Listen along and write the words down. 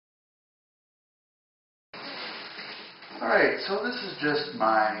Alright, so this is just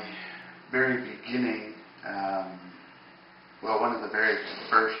my very beginning, one of the very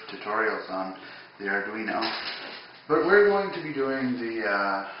first tutorials on the Arduino. But we're going to be doing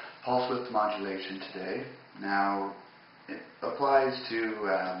the pulse width modulation today. Now, it applies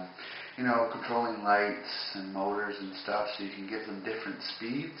to, controlling lights and motors and stuff, so you can give them different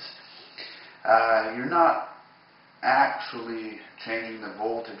speeds. You're not actually changing the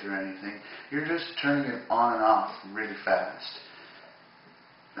voltage or anything. You're just turning it on and off really fast.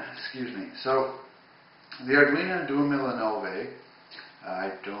 Excuse me. So, the Arduino PWM LED,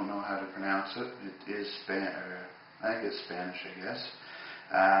 I don't know how to pronounce it. It is I think it's Spanish, I guess.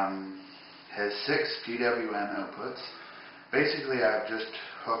 Has 6 PWM outputs. Basically, I've just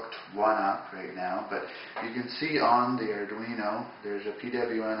hooked one up right now, but you can see on the Arduino there's a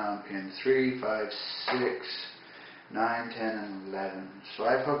PWM on pin 3, 5, 6, 9, 10, and 11. So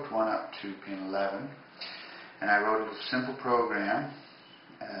I've hooked one up to pin 11, and I wrote a simple program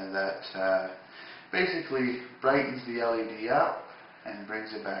that basically brightens the LED up and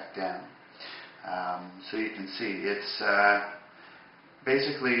brings it back down. So you can see it's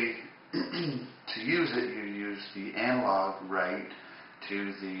basically to use it, you use the analog right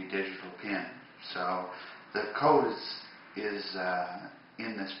to the digital pin. So the code is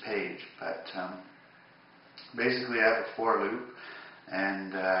in this page, but basically I have a for loop,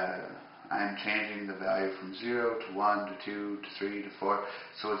 and I'm changing the value from 0 to 1 to 2 to 3 to 4,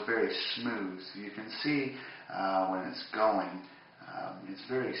 so it's very smooth. You can see when it's going, it's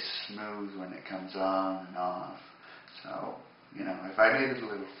very smooth when it comes on and off. So, if I made it a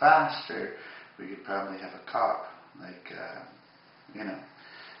little faster, we could probably have a cop, like, a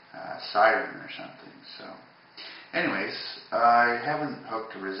siren or something. So, anyways, I haven't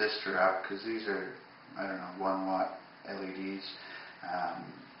hooked a resistor up because these are, 1 watt LEDs,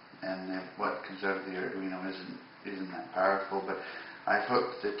 and what comes out of the Arduino isn't that powerful, but I've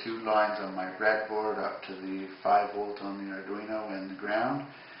hooked the 2 lines on my breadboard up to the 5 volt on the Arduino and the ground,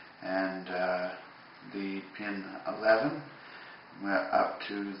 and the pin 11 up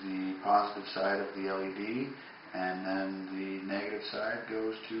to the positive side of the LED, and then the negative side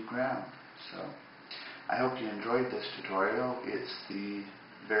goes to ground. So I hope you enjoyed this tutorial. It's the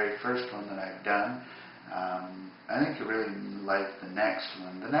very first one that I've done. I think you really like the next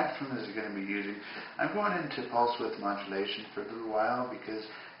one. The next one is going to be I'm going into pulse width modulation for a little while because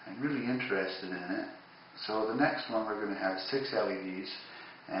I'm really interested in it. So the next one we're going to have 6 LEDs,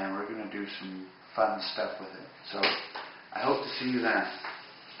 and we're going to do some fun stuff with it. So I hope to see you then.